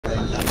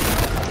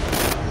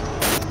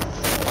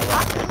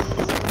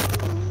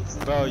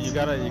Bro, you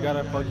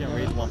gotta fucking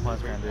read One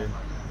Punch Man, dude.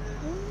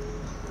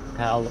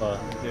 Hella.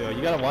 Dude,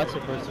 you gotta watch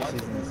the first 2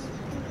 seasons.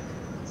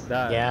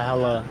 Yeah,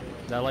 hella.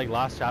 That like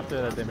last chapter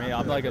that they made,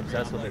 I'm like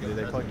obsessed with it, dude.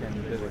 They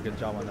fucking did a good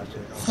job on that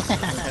shit.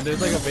 And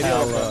there's like a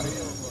video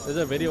there's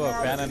a video of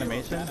fan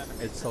animation.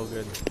 It's so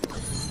good.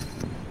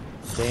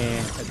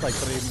 Damn. It's like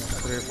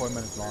 3 or 4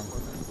 minutes long.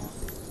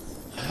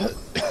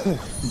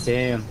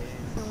 Damn.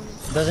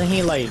 Doesn't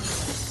he like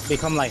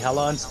become like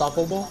hella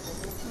unstoppable?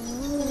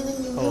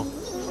 Oh.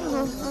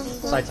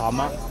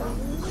 Saitama?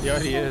 He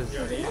already is.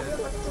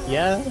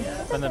 Yeah?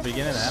 From the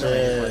beginning of the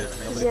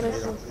anime,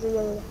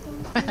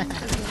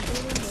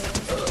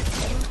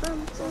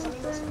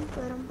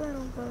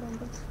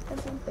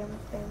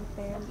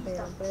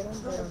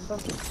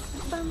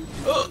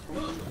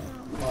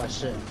 Oh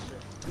shit.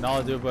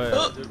 No, dude, but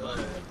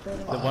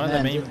one of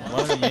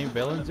the main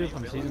villains, dude,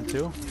 from season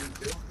 2,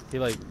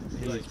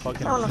 he's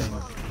fucking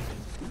insane.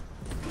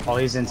 Oh,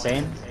 he's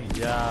insane?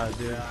 Yeah,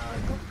 dude.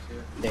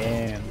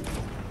 Damn.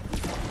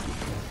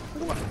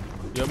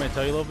 You want me to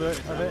tell you a little bit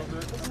of it?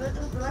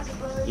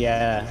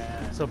 Yeah.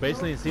 So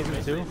basically in season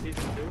 2,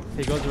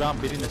 he goes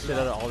around beating the shit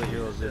out of all the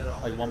heroes, dude,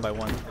 like one by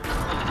one.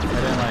 And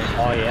then like,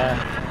 oh yeah.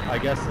 I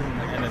guess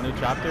in the new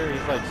chapter,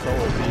 he's like so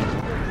OP.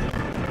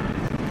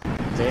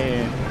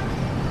 Damn.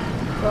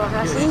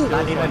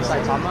 Not even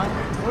Saitama?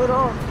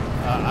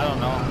 I don't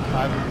know.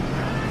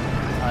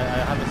 I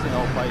haven't seen the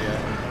whole fight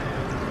yet.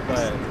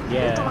 But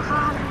yeah.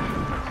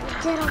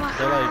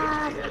 They're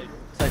like,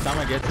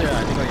 Saitama gets it,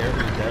 I think like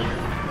everybody's dead.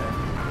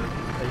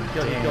 Like,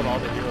 he killed all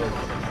the heroes.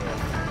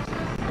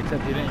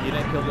 Except he didn't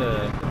kill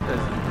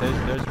because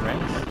there's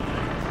ranks.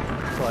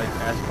 So like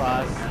S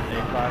class,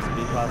 A class,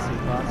 B class, C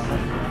class.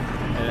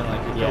 And then like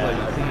he killed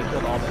I think he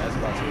killed all the S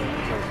class heroes,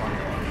 so it's fun.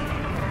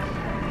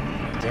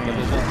 But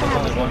there's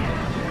only one.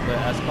 The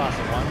S class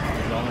one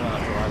is the only one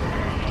that's alive.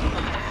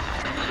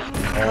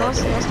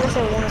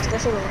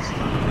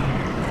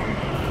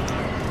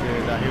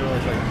 Dude, that hero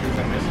is like, he's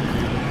like missing,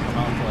 dude.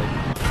 Come out to like,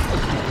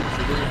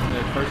 in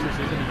the first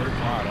season, he didn't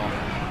come out at all.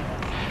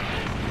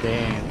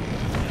 Damn.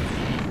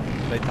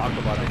 They talk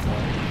about it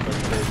more, but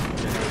they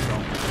never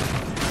don't.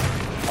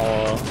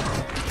 Oh.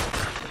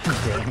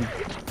 Damn.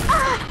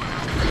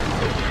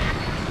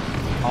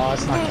 Oh,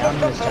 it's not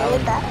counting this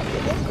challenge.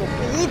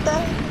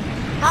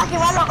 ¡Ah, qué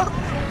malo!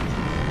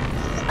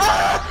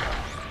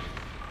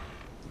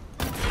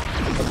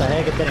 What the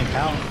heck? It didn't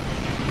count.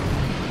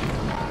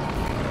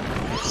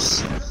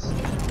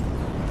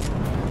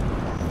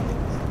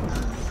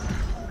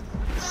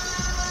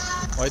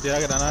 Oye, tira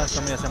granadas,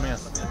 son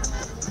mías.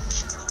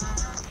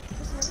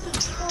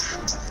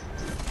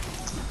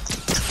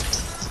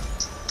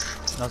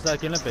 No sé a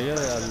quién le pegué al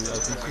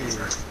pinche.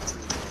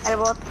 El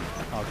bot.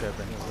 Ah, ok,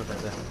 eso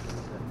pensé.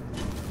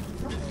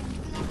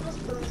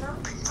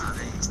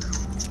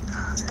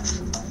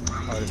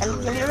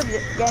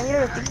 Ya miro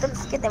los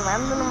TikToks que te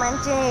mando, no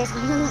manches.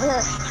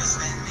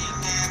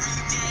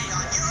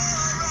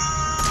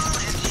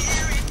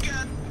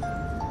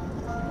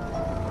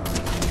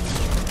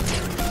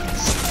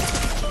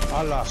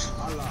 ¡Hala!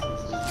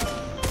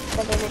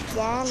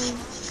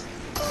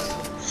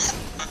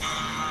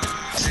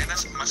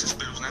 Escenas más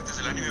espeluznantes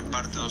del anime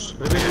parte 2.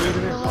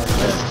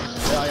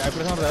 Hay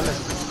personas reales.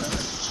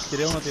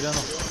 Tiré uno.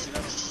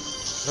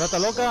 ¡Rata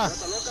loca!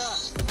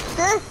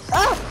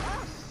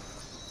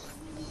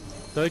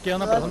 Todavía queda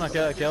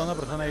una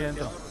persona ahí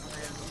dentro.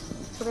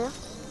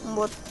 Un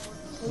bot.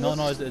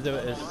 No, es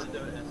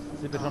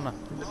persona,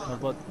 no es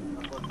bot.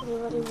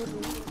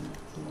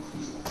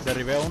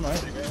 Derribé a uno,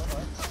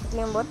 ¿Y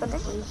un bot, ¿verdad?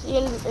 Y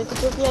el que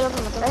tuvo que ya lo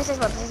remató. Ese es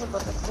bot.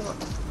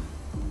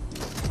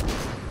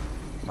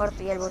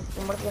 Muerto, y el bot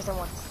ya está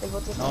muerto. El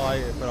bot ya está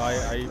muerto. No, pero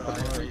hay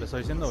personas, te estoy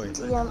diciendo, güey.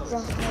 Sí, ya me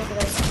tengo que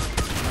tirar.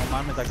 No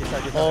mames, aquí está.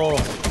 Oh.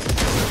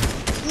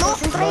 ¡No!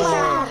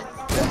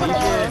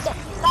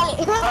 ¡Dale!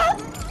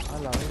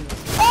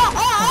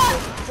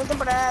 Son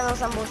temporada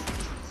 2 ambos.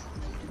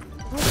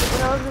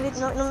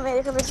 No me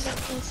deja ver si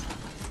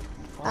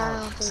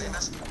ah, ok.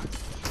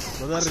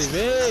 ¡Lo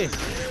derribé!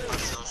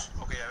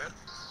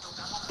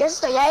 ¿Qué es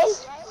esto ya él?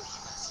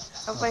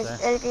 No, pues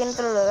el que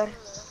entra al lugar.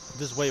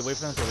 Just wait for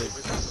him to leave.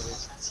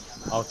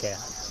 Okay.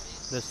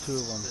 There's 2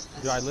 of them.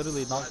 Dude, I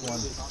literally knocked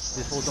one.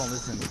 These fools don't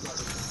listen.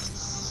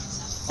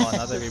 Oh,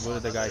 now they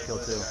rebooted the guy I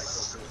killed too.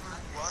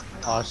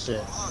 Oh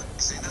shit.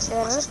 ¿Le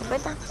agarró la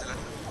escopeta?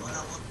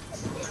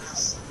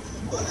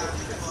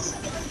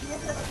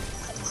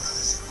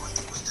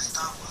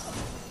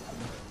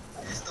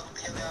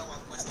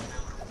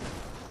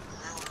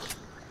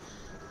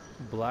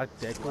 Black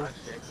Decker?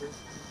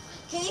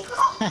 ¿Qué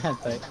dijo?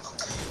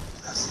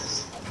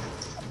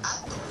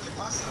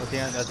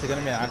 That's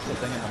gonna be an actual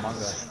thing in the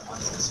manga.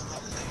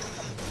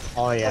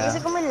 Oh yeah. ¿Por qué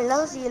se comen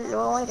helados y lo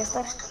vamos a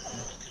gastar?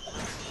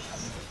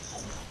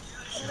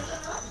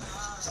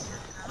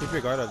 Keep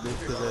your guard up, dude,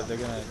 because they're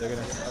gonna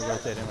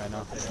rotate him right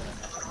now.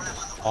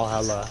 Oh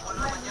hella.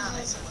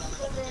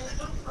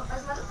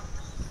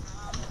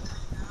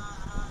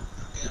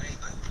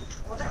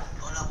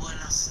 Hola,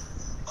 buenas.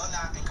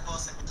 Hola, ¿en qué puedo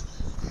hacer?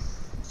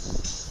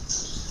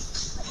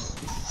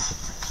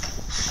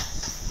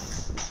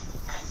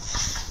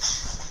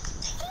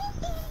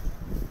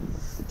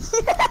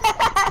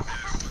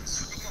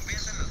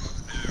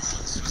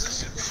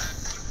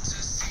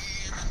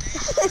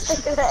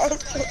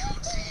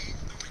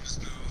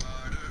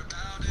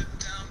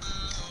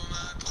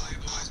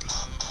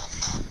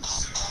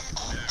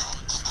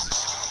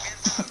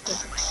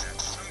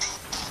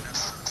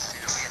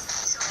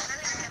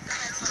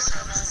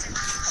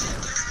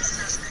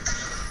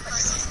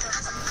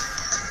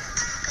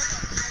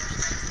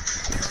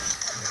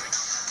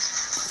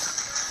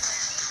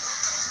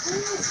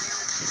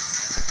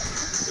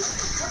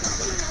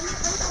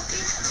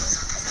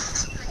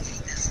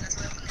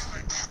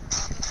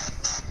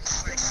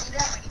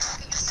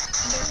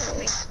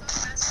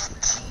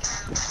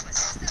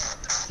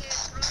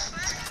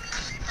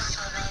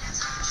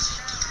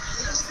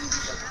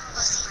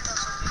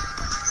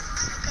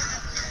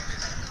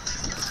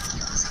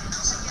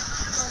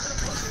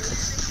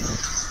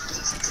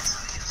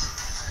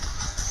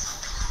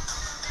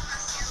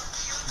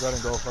 Go ahead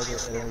and go, fuck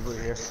it, and then we do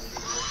it here.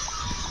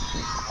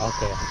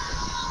 Okay.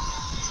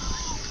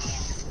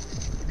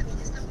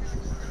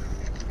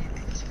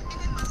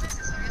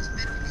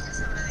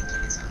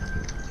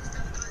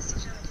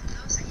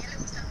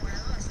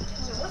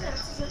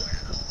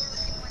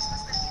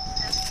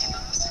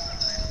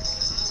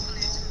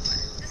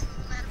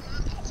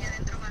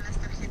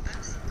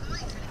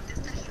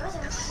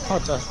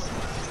 What the?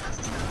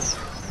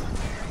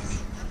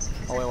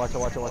 Oh wait, watch it.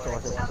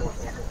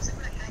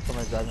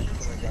 Somebody's driving.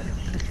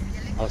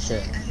 Oh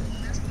shit.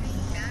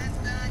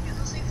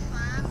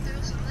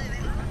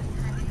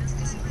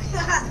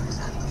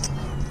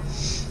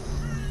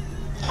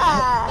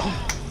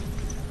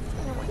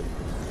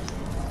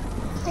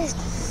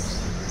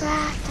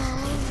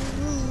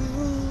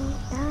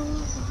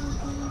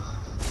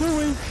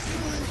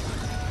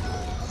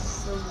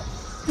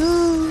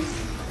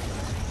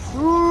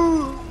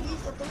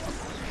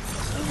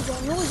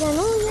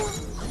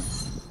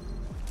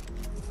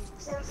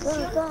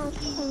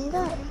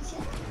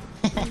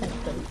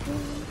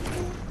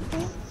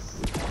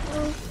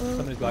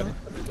 Somebody's driving.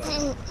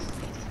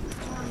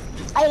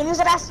 Ay, el mío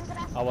se atrás.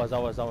 I was. Yo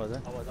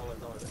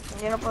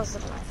no puedo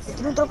hacerlo. Le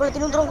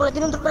tiene un tronco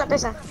en la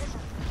cabeza.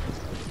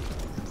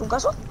 ¿Es un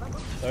caso?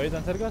 ¿Te oí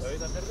tan cerca?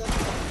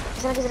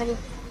 Están aquí.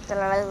 Está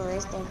la lado de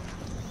este.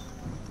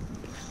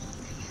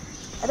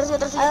 Otro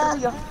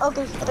suyo. Ok,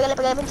 le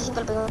pegué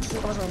 25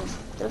 más o menos.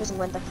 Creo que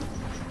 50.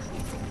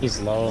 He's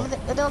low.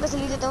 Yo tengo que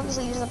salir, no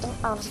tengo...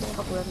 Ah, no sé,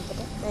 tengo que curar,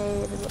 fíjate.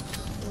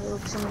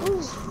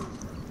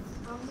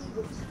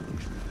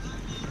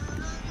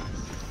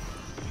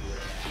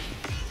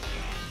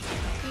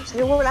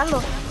 Salió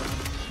volando.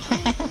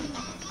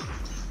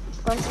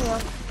 ¿Cuánto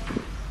señor?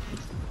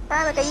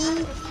 Ah, me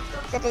caí.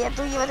 Se caía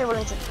tú y llévate el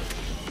volante.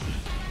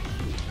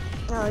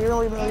 No, yo me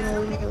voy.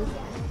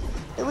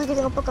 Yo voy que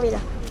tengo poca vida.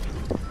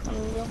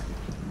 También yo.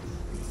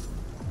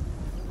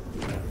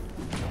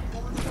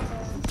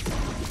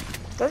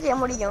 Creo que ya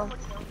morí yo.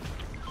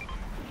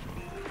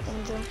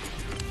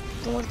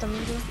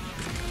 También yo.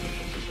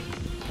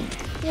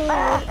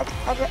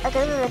 Acá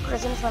hay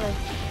decoraciones para mí.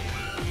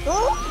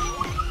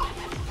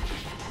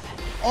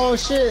 Oh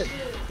shit!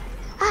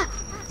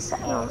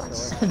 No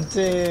manches.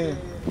 Damn.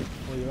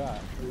 Where you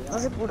at? No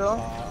se curó.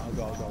 I'll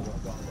go.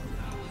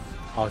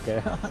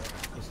 Okay.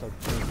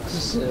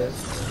 Shit.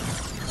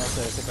 No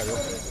sé, se cayó.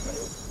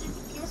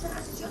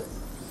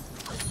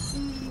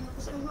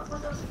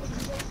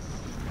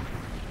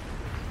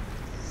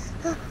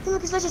 Dime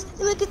que flashes.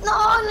 No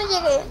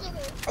llegué.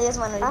 Adiós,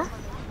 Manuel.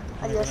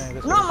 Adiós.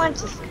 No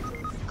manches.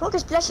 ¿Cómo que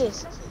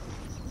splashes?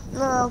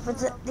 No, pues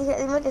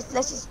dime que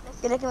splashes.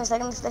 Quería que me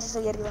salgan los splashes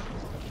ahí arriba.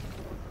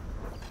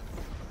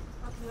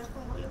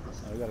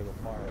 We gotta go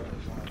far.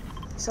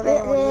 Solo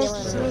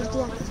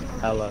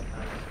Hello.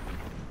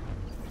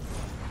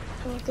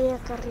 Estoy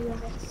acá arriba.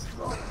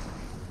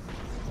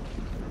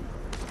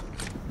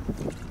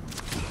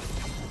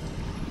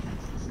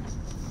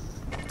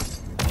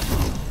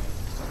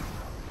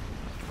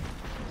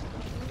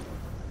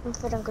 Un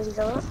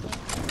francotirador.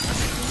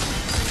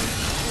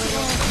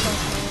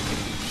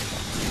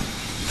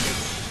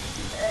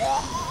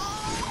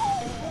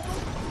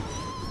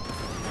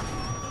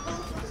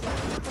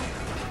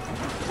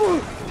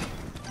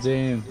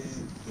 Damn.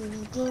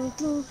 You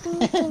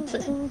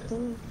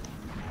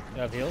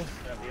have heals?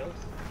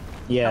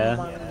 Yeah.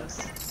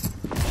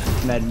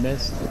 Med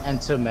mist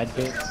and 2 med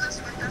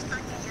kits.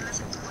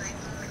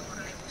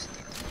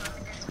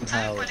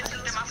 Hell.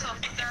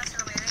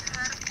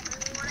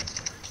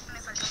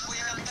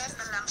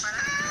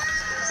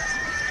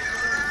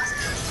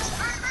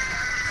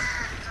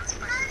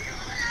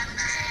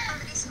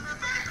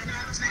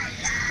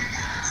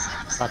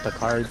 Got the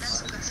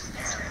cards.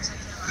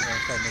 Yeah,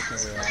 start making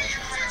your way out.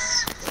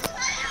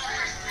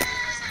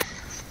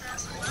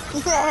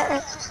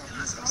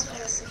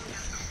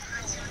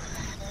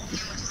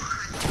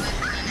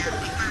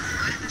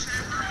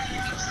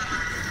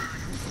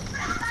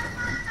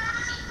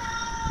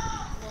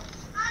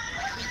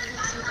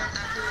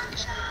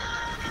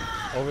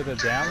 Over the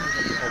dam,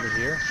 over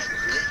here,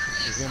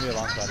 there's gonna be a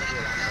launch pad.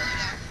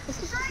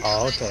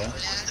 Oh, okay. I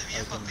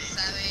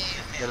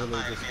can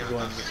literally just go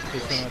and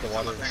fish in with the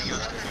water,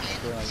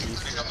 going like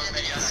east.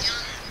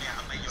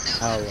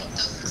 Hell.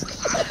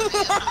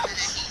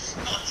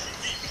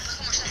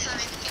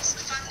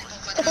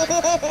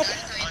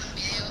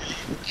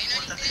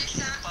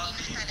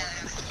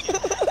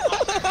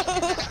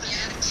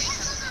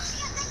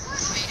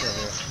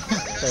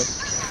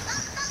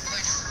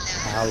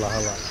 Hala,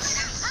 hala.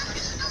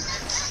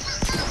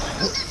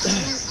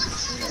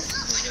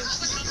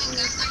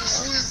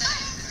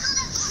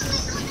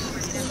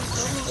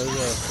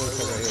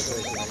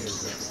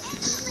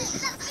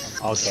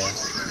 Okay.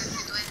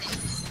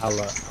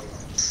 Hala.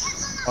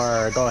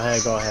 Or go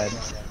ahead, go ahead.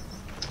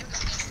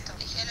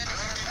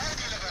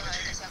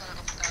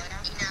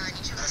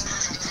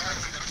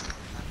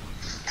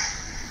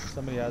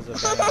 Somebody has a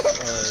band,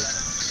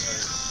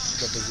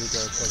 the bazooka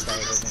close by, I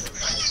think.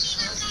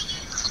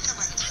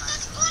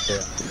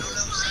 Yeah.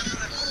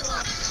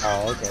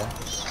 Oh, okay.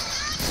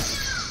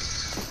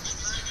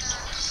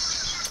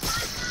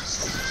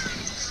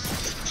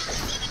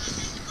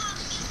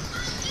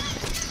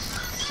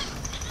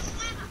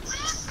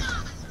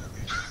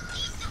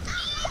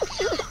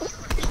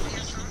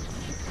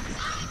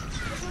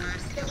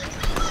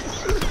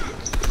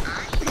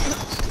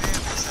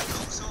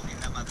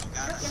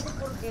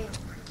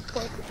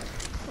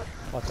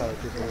 Watch out,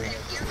 people.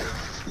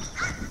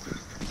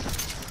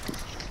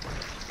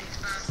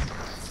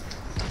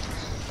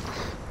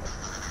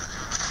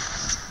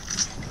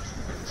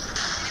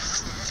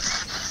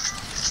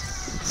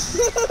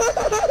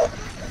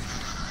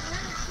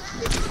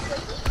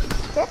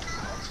 ¿Qué?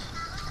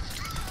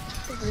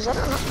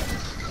 ¿Cruzaron o no?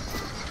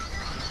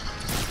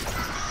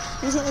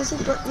 No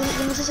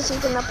sé si se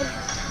siente el Napoli.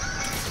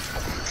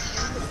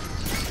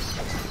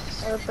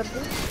 Lo perdí.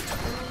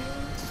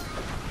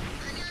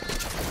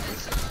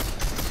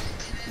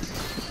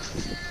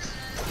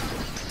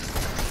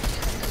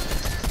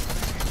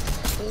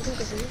 Dicen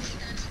que sí.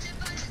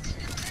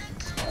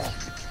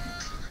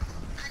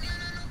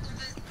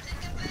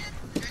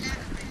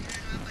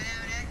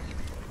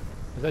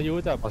 Is that you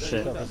with that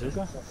shit.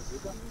 bazooka?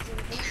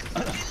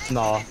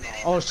 No.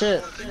 Oh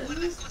shit.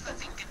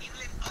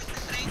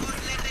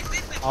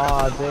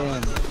 Oh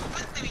damn.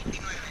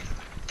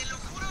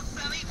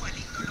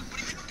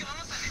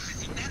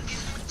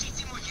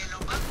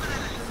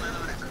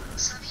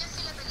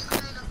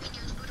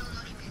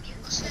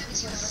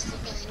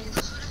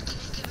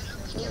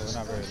 We're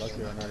not very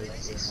lucky right now.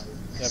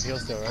 Yeah,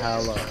 feels still, right?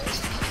 Hello.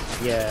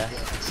 Yeah.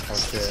 Oh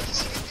shit.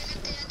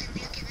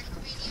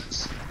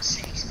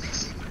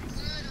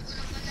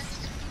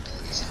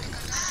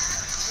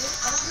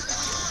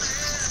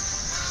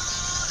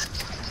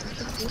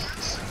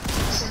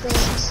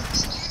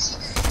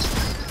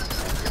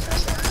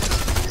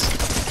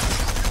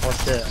 Oh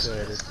shit.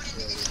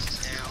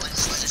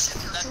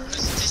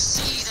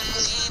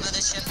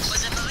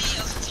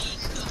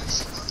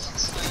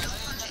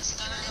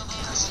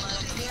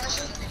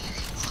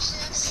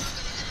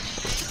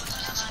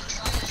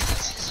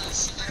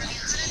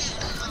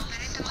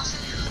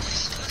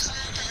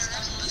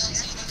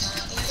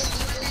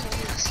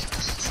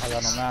 I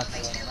got no math.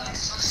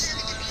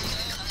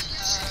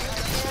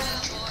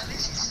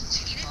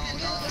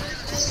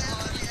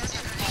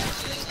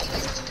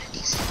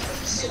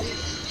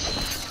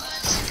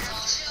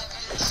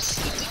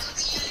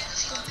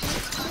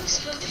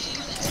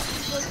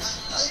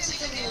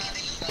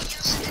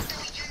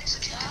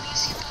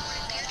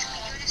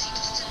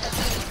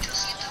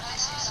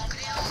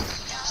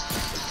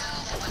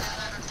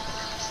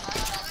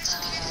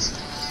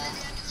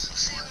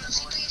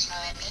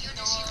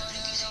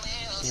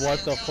 What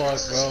the fuck,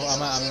 bro?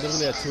 I'm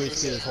literally at 2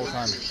 HP this whole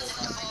time.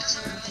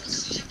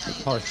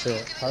 Oh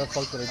shit. How the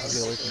fuck did I just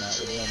get away from that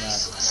with no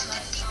math?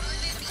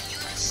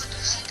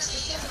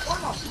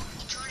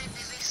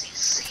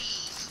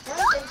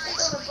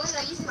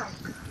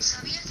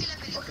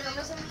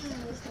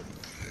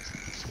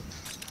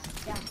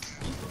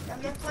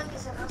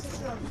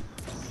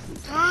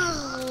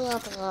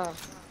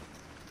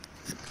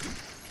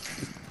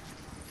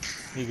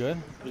 You good?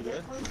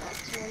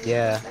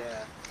 Yeah.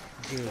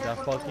 Dude, that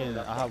fucking,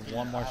 I have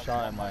one more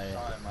shot at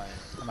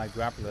my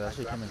grappler. That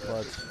shit came in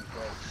clutch.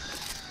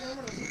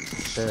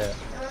 Shit.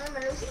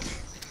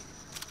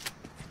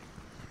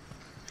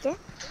 ¿Qué?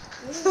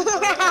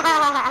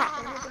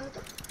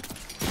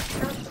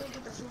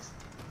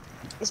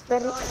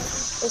 Esperito.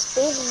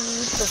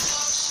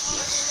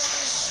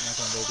 I'm not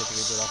gonna be able to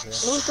get it off here.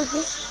 ¿Listo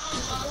qué?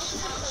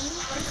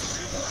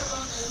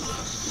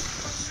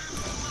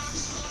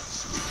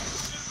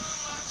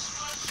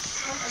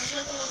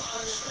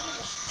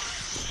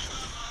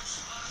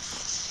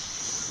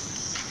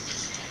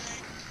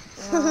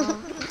 No, a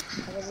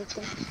ver si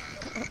te...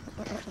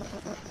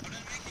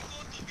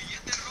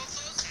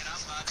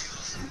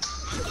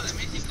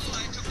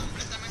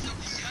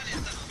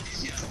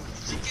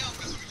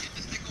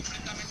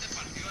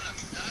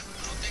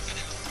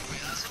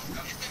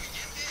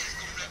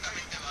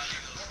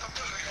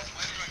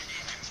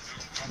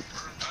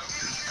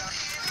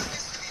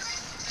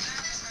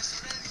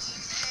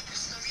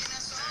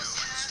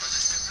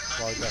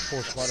 Well, that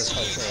full squad is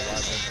probably still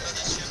alive.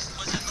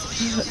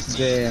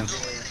 Damn.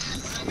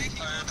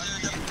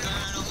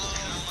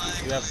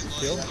 You have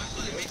shield?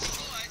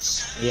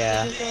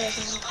 Yeah.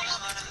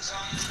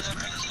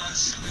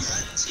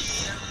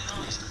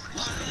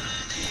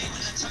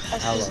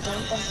 Hasta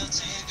 50.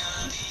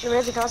 Yo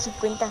hubiera sacado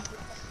 50.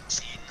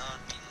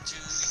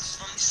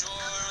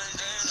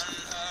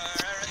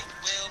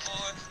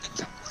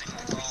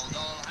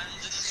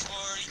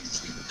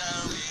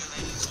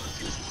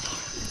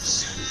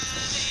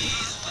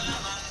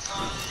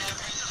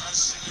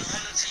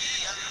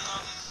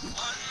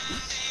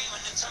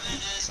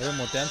 Oye,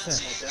 mutense.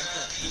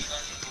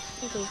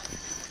 Ok.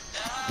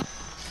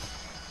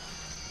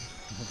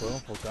 No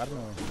podemos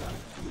enfocarnos.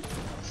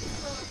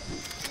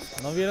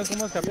 ¿No vieron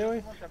cómo escapé,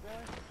 güey?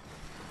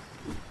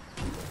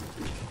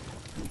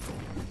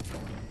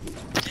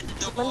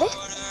 ¿Mande?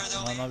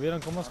 ¿No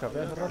vieron cómo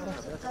escapé hace rato? No.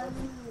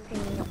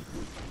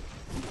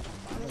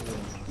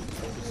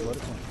 Qué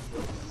suerte.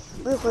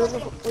 Voy a jugar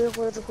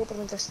otro juego por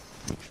mientras.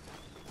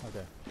 Ok.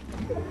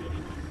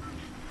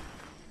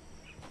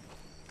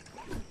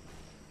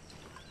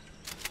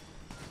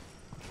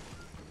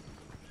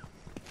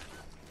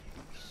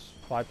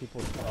 5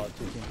 people, 2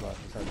 teams left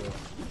inside this.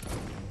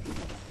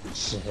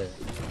 Shit.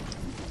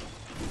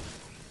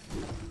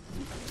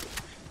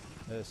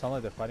 It sounds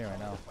like they're fighting right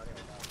now.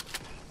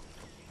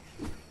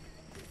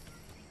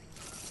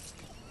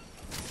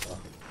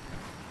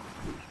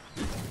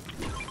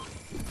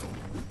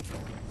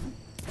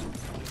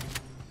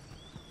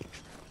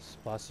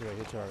 Boss is right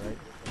here to our right.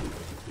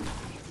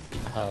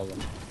 Hell.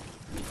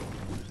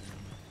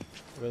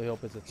 Really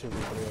hope it's a 2v3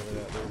 over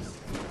there at least.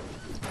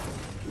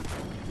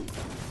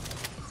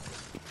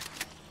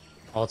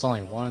 Oh, it's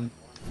only one.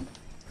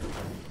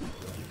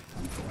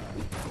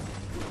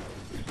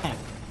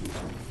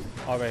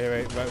 Oh, right here, right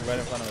in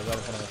front of us, right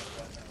in front of us.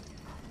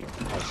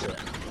 Oh shit.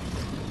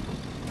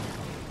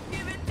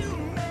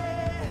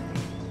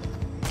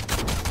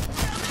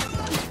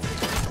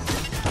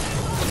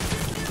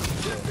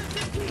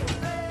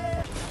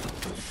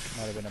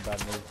 Might have been a bad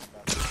move.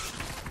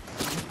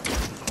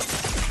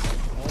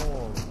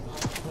 Oh,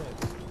 shit.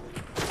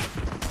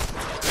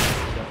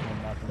 Definitely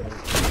not the move.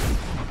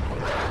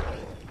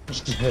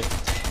 Shit.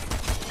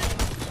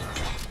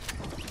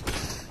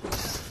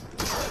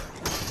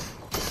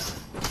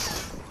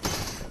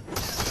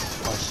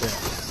 Oh shit.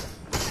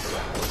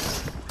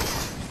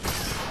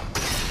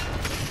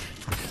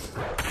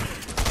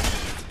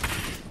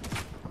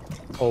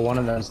 Oh, one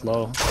of them's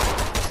low.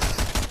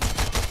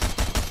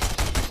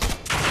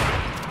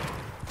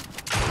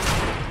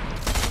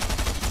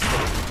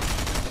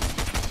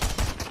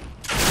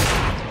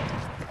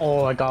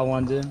 Oh, I got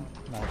one, dude.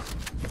 Nice.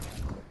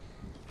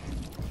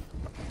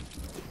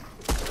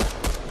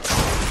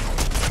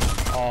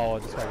 Oh,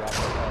 this guy got me.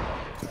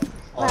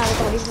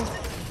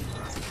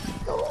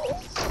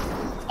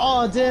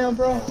 Oh, damn,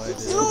 bro. Oh, wait,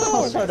 dude. I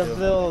was trying to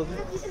build.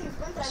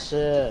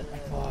 Shit.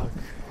 Fuck.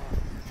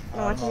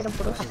 No, aquí eran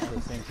puros. This is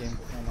the same team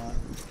or not.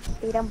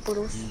 Eran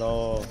puros.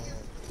 No.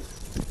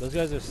 Those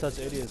guys are such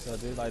idiots, though,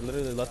 dude. I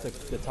literally left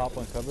the top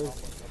one covered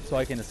so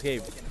I can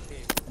escape.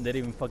 And they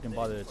didn't even fucking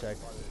bother to check.